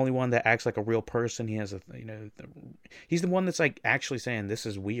be the only one that acts like a real person. He has he's the one that's like actually saying, this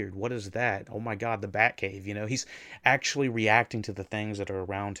is weird. What is that? Oh my God, the Batcave. He's actually reacting to the things that are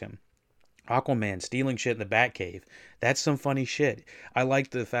around him. Aquaman stealing shit in the Batcave. That's some funny shit. I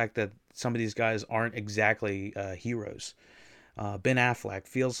like the fact that some of these guys aren't exactly heroes. Ben Affleck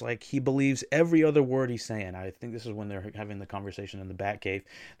feels like he believes every other word he's saying. I think this is when they're having the conversation in the Batcave.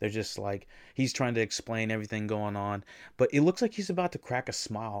 They're just like, he's trying to explain everything going on, but it looks like he's about to crack a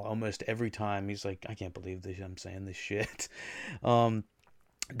smile almost every time. He's like, I can't believe this, I'm saying this shit.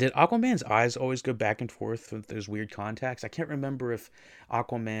 Did Aquaman's eyes always go back and forth with those weird contacts? I can't remember if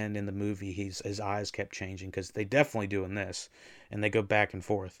Aquaman in the movie, his eyes kept changing, because they definitely do in this, and they go back and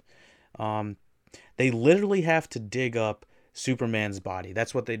forth. They literally have to dig up Superman's body.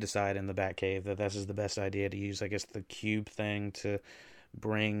 That's what they decide in the Batcave, that this is the best idea to use, I guess, the cube thing to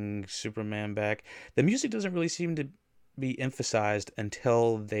bring Superman back. The music doesn't really seem to be emphasized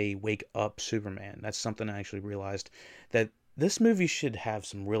until they wake up Superman. That's something I actually realized, that this movie should have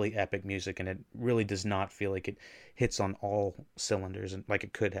some really epic music, and it really does not feel like it hits on all cylinders and like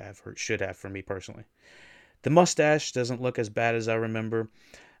it could have or should have for me personally. The mustache doesn't look as bad as I remember.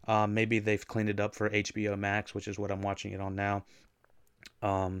 Maybe they've cleaned it up for HBO Max, which is what I'm watching it on now.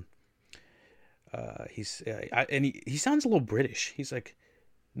 He sounds a little British. He's like,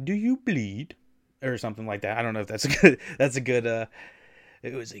 "Do you bleed?" or something like that. I don't know if that's a good. That's a good.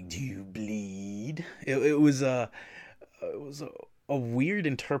 It was like, do you bleed? It was a weird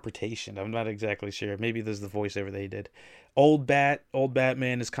interpretation. I'm not exactly sure. Maybe there's the voiceover they did. Old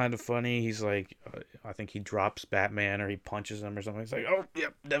Batman is kind of funny. He's like, I think he drops Batman or he punches him or something. It's like, oh,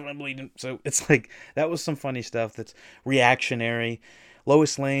 yep, definitely bleeding. So it's like, that was some funny stuff that's reactionary.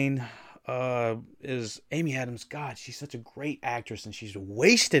 Lois Lane is Amy Adams. God, she's such a great actress and she's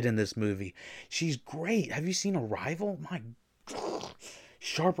wasted in this movie. She's great. Have you seen Arrival? My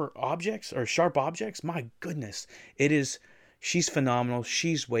Sharp Objects? My goodness. It is. She's phenomenal.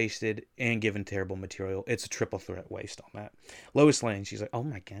 She's wasted and given terrible material. It's a triple threat waste on that. Lois Lane, she's like, oh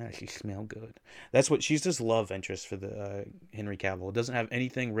my gosh, she smell good. That's what she's just love interest for the Henry Cavill. It doesn't have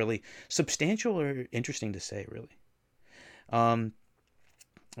anything really substantial or interesting to say, really. Let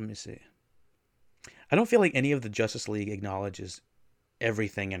me see. I don't feel like any of the Justice League acknowledges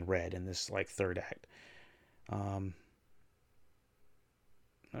everything in red in this like third act. Let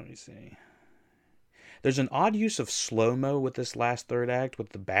me see. There's an odd use of slow-mo with this last third act with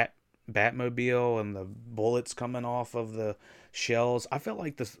the Batmobile and the bullets coming off of the shells. I felt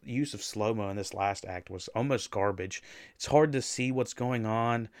like the use of slow-mo in this last act was almost garbage. It's hard to see what's going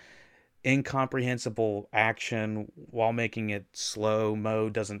on. Incomprehensible action while making it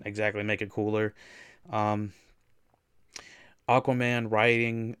slow-mo doesn't exactly make it cooler. Aquaman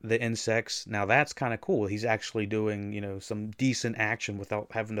riding the insects. Now that's kind of cool. He's actually doing, some decent action without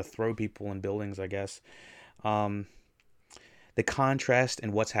having to throw people in buildings, I guess. The contrast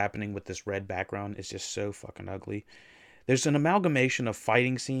in what's happening with this red background is just so fucking ugly. There's an amalgamation of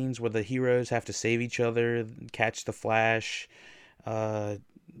fighting scenes where the heroes have to save each other, catch the Flash,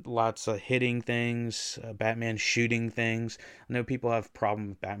 lots of hitting things, Batman shooting things. I know people have a problem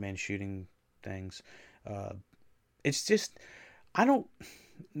with Batman shooting things. It's just,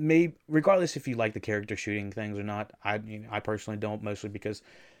 regardless if you like the character shooting things or not, I personally don't, mostly because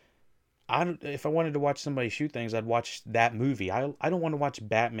if I wanted to watch somebody shoot things, I'd watch that movie. I don't want to watch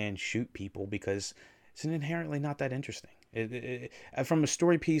Batman shoot people because it's inherently not that interesting. From a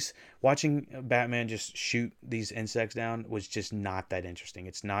story piece, watching Batman just shoot these insects down was just not that interesting.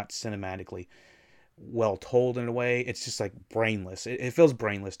 It's not cinematically well told in a way. It's just like brainless. It feels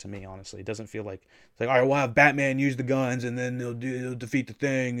brainless to me, honestly. It doesn't feel like it's like, all right, we'll have Batman use the guns and then they'll defeat the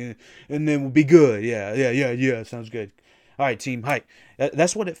thing and then we'll be good. Yeah. Sounds good. All right, team, hype.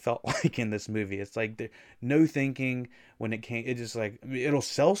 That's what it felt like in this movie. It's like no thinking when it came. It just like, it'll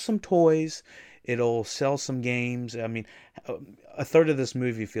sell some toys. It'll sell some games. I mean, a third of this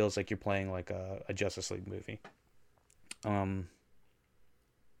movie feels like you're playing like a Justice League movie.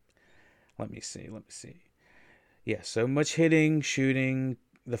 Let me see. Yeah, so much hitting, shooting,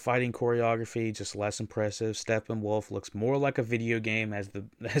 the fighting choreography just less impressive. Steppenwolf looks more like a video game as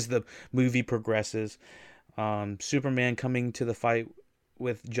the movie progresses. Superman coming to the fight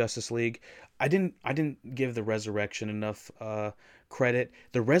with Justice League. I didn't give the resurrection enough credit.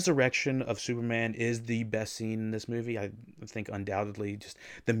 The resurrection of Superman is the best scene in this movie. I think undoubtedly, just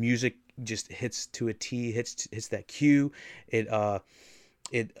the music just hits to a T, hits that cue. It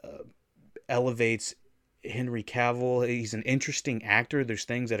elevates Henry Cavill. He's an interesting actor. There's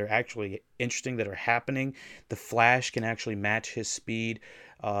things that are actually interesting that are happening. The Flash can actually match his speed.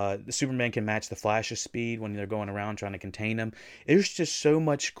 The Superman can match the Flash's speed when they're going around trying to contain him. There's just so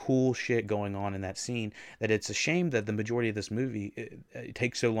much cool shit going on in that scene that it's a shame that the majority of this movie it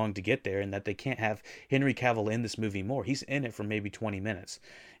takes so long to get there, and that they can't have Henry Cavill in this movie more. He's in it for maybe 20 minutes.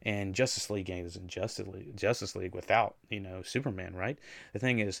 And Justice League games and Justice League without, Superman, right? The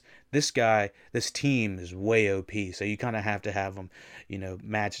thing is, this team is way OP, so you kind of have to have them,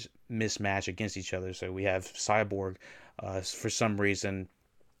 mismatch against each other. So we have Cyborg, for some reason,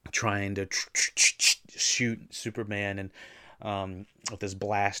 trying to shoot Superman and with this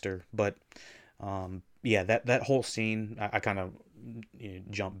blaster. But yeah, that whole scene, I kind of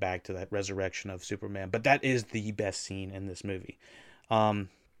jump back to that resurrection of Superman. But that is the best scene in this movie.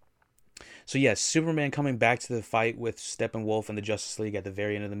 So yes, Superman coming back to the fight with Steppenwolf and the Justice League at the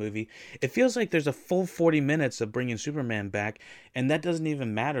very end of the movie. It feels like there's a full 40 minutes of bringing Superman back, and that doesn't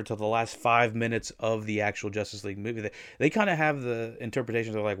even matter till the last 5 minutes of the actual Justice League movie. They kind of have the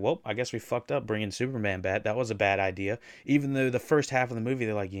interpretation, they're like, well, I guess we fucked up bringing Superman back. That was a bad idea. Even though the first half of the movie,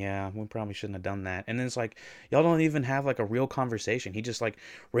 they're like, yeah, we probably shouldn't have done that. And then it's like, y'all don't even have like a real conversation. He just like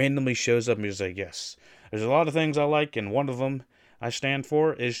randomly shows up and he's like, yes, there's a lot of things I like, and one of them I stand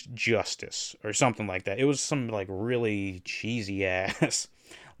for is justice, or something like that. It was some like really cheesy ass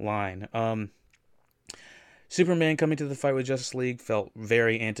line. Superman coming to the fight with Justice League felt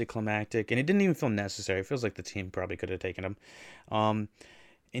very anticlimactic, and it didn't even feel necessary. It feels like the team probably could have taken him.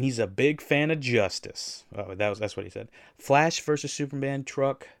 and he's a big fan of justice. Oh, that's what he said. Flash versus Superman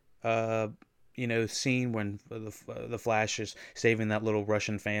truck. Scene when the Flash is saving that little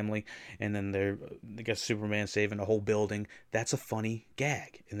Russian family, and then I guess Superman saving a whole building. That's a funny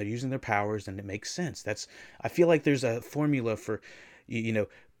gag, and they're using their powers, and it makes sense. I feel like there's a formula for,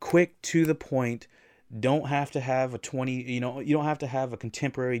 quick to the point. Don't have to have you don't have to have a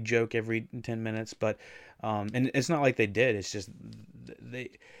contemporary joke every 10 minutes, but and it's not like they did. It's just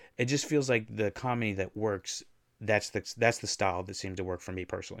it just feels like the comedy that works. That's the style that seems to work for me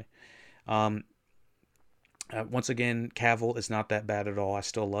personally. Once again, Cavill is not that bad at all. I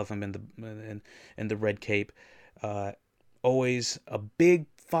still love him in the red cape. Always a big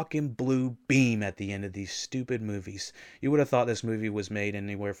fucking blue beam at the end of these stupid movies. You would have thought this movie was made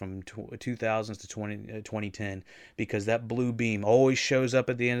anywhere from 2000s to 2010, because that blue beam always shows up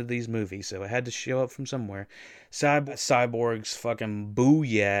at the end of these movies, so it had to show up from somewhere. Cyborg's fucking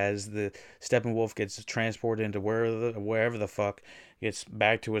booyah as the Steppenwolf gets transported into wherever the fuck, gets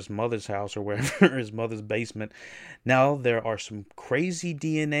back to his mother's house or wherever, his mother's basement. Now there are some crazy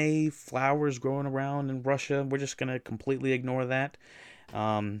DNA flowers growing around in Russia. We're just going to completely ignore that.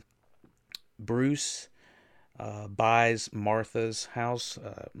 Bruce buys Martha's house,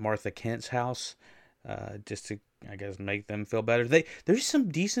 Martha Kent's house, just to, I guess, make them feel better. There's some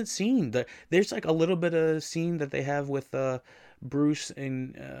decent scene. There's like a little bit of scene that they have with Bruce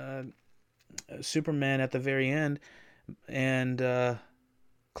and Superman at the very end, and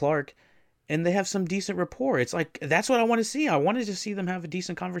Clark, and they have some decent rapport. It's like, that's what I want to see. I wanted to see them have a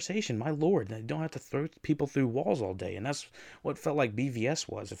decent conversation. My lord, they don't have to throw people through walls all day, and that's what felt like BVS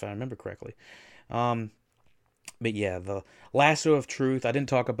was, if I remember correctly. But yeah, the lasso of truth. I didn't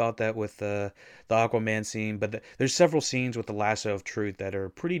talk about that with the Aquaman scene, but there's several scenes with the lasso of truth that are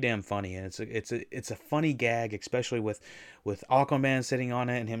pretty damn funny, and it's a funny gag, especially with Aquaman sitting on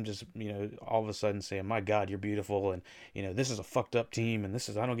it and him just all of a sudden saying, "My God, you're beautiful," and this is a fucked up team, and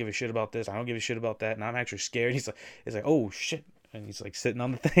I don't give a shit about this, I don't give a shit about that, and I'm actually scared. It's like, oh shit. And he's like sitting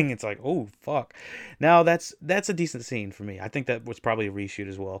on the thing. It's like, oh fuck. Now that's a decent scene for me. I think that was probably a reshoot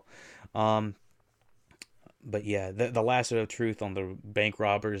as well. But yeah, the lasso of truth on the bank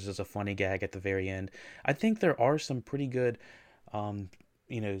robbers is a funny gag at the very end. I think there are some pretty good,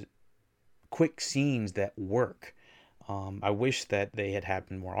 quick scenes that work. I wish that they had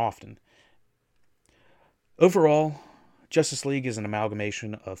happened more often. Overall, Justice League is an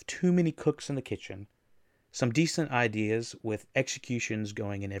amalgamation of too many cooks in the kitchen, some decent ideas with executions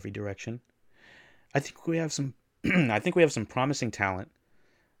going in every direction. I think we have some promising talent,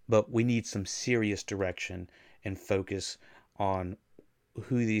 but we need some serious direction and focus on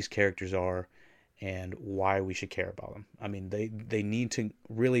who these characters are and why we should care about them. I mean, they need to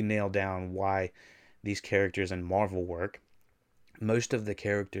really nail down why these characters in Marvel work. Most of the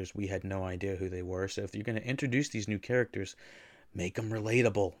characters, we had no idea who they were. So if you're going to introduce these new characters, make them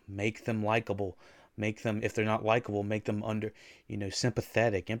relatable, make them likable, make them, if they're not likable, make them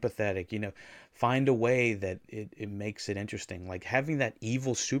sympathetic, empathetic, find a way that it makes it interesting. Like having that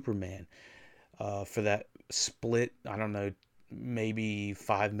evil Superman for that split, I don't know, maybe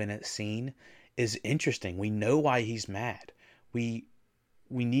 5-minute scene is interesting. We know why he's mad. We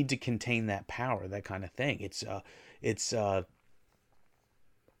need to contain that power, that kind of thing. It's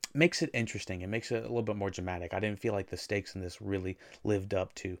makes it interesting. It makes it a little bit more dramatic. I didn't feel like the stakes in this really lived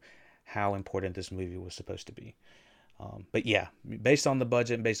up to how important this movie was supposed to be. But yeah, based on the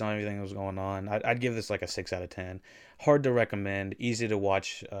budget and based on everything that was going on, I'd give this like a 6 out of 10. Hard to recommend, easy to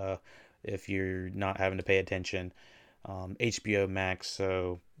watch if you're not having to pay attention. HBO Max,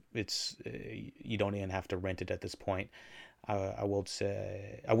 so it's you don't even have to rent it at this point. I will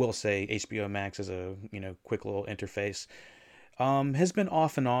say HBO Max is a quick little interface. Has been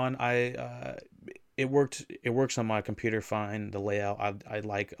off and on. It works on my computer fine. The layout I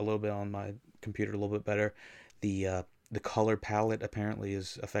like a little bit on my computer a little bit better. The color palette apparently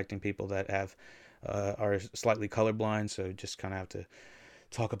is affecting people that are slightly colorblind, so just kind of have to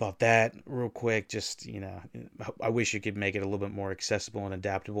talk about that real quick. Just I wish you could make it a little bit more accessible and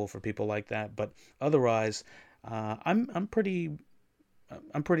adaptable for people like that, but otherwise I'm pretty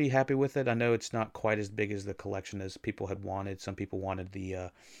happy with it. I know it's not quite as big as the collection as people had wanted. Some people wanted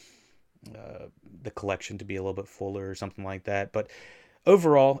the collection to be a little bit fuller or something like that. But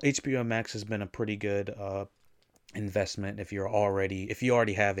overall, HBO Max has been a pretty good investment. If you already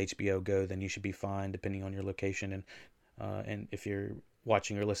have HBO Go, then you should be fine, depending on your location and if you're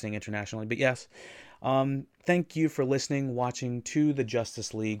watching or listening internationally. But yes, thank you for watching to the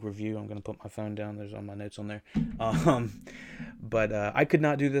Justice League review. I'm going to put my phone down. There's all my notes on there. But I could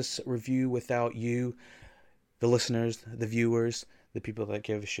not do this review without you, the listeners, the viewers, the people that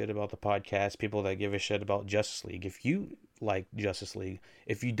give a shit about the podcast, people that give a shit about Justice League. If you like Justice League,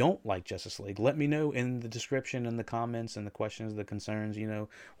 if you don't like Justice League, let me know in the description, in the comments, and the questions, the concerns. You know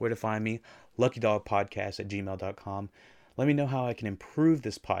where to find me. LuckyDogPodcast@gmail.com. Let me know how I can improve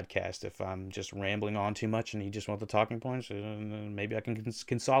this podcast. If I'm just rambling on too much and you just want the talking points, maybe I can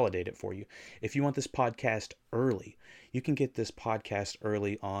consolidate it for you. If you want this podcast early, you can get this podcast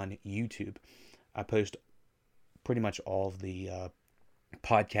early on YouTube. I post pretty much all of the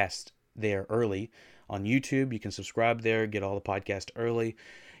podcasts there early on YouTube. You can subscribe there, get all the podcast early.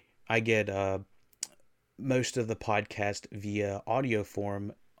 I get most of the podcast via audio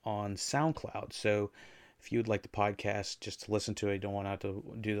form on SoundCloud. So if you would like the podcast just to listen to it, don't want to have to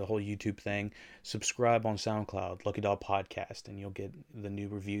do the whole YouTube thing, subscribe on SoundCloud, Lucky Dog Podcast, and you'll get the new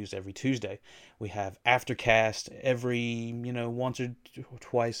reviews every Tuesday. We have Aftercast every, once or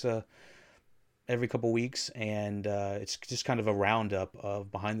twice every couple weeks, and it's just kind of a roundup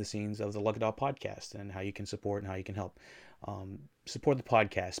of behind the scenes of the Lucky Dog Podcast and how you can support and how you can help support the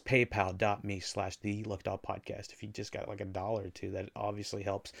podcast. PayPal.me/the Lucky Dog Podcast. If you just got like $1 or $2, that obviously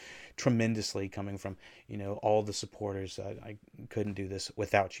helps tremendously, coming from all the supporters. I couldn't do this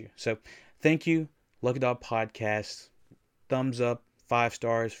without you. So thank you, Lucky Dog Podcast. Thumbs up, 5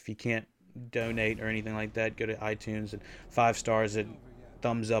 stars. If you can't donate or anything like that, go to iTunes and 5 stars it,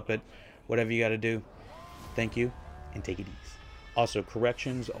 thumbs up it. Whatever you got to do. Thank you, and take it easy. Also,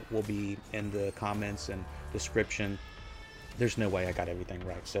 corrections will be in the comments and description. There's no way I got everything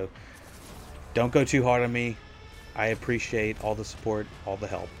right, so don't go too hard on me. I appreciate all the support, all the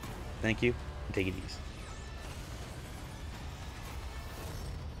help. Thank you, and take it easy.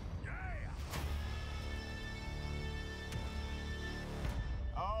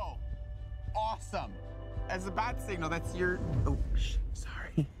 Oh, awesome. As a bat signal, that's your... Oh,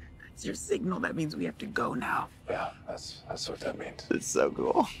 sorry. That's your signal. That means we have to go now. Yeah, that's what that means. It's so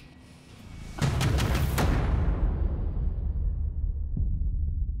cool.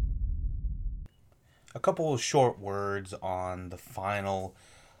 A couple of short words on the final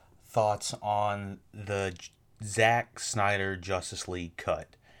thoughts on the Zack Snyder Justice League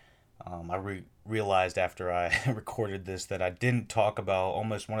cut. I realized after I recorded this that I didn't talk about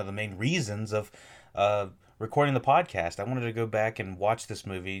almost one of the main reasons of recording the podcast. I wanted to go back and watch this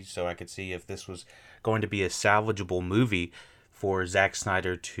movie so I could see if this was going to be a salvageable movie for Zack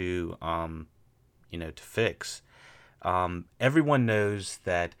Snyder to fix. Everyone knows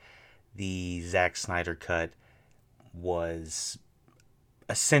that the Zack Snyder cut was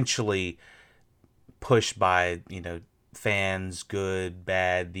essentially pushed by, fans, good,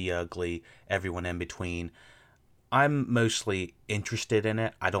 bad, the ugly, everyone in between. I'm mostly interested in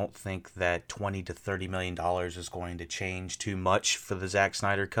it. I don't think that $20 to $30 million is going to change too much for the Zack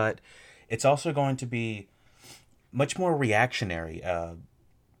Snyder cut. It's also going to be much more reactionary,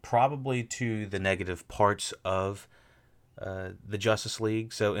 probably to the negative parts of the Justice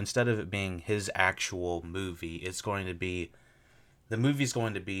League. So instead of it being his actual movie, the movie's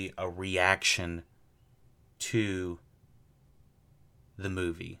going to be a reaction to the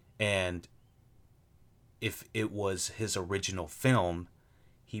movie. And if it was his original film,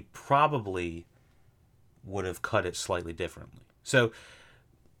 he probably would have cut it slightly differently. So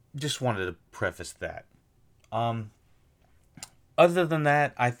just wanted to preface that. Other than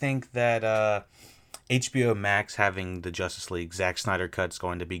that, I think that HBO Max having the Justice League Zack Snyder cut is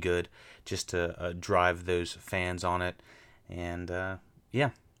going to be good, just to drive those fans on it. And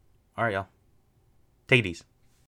yeah. All right, y'all. Take it easy.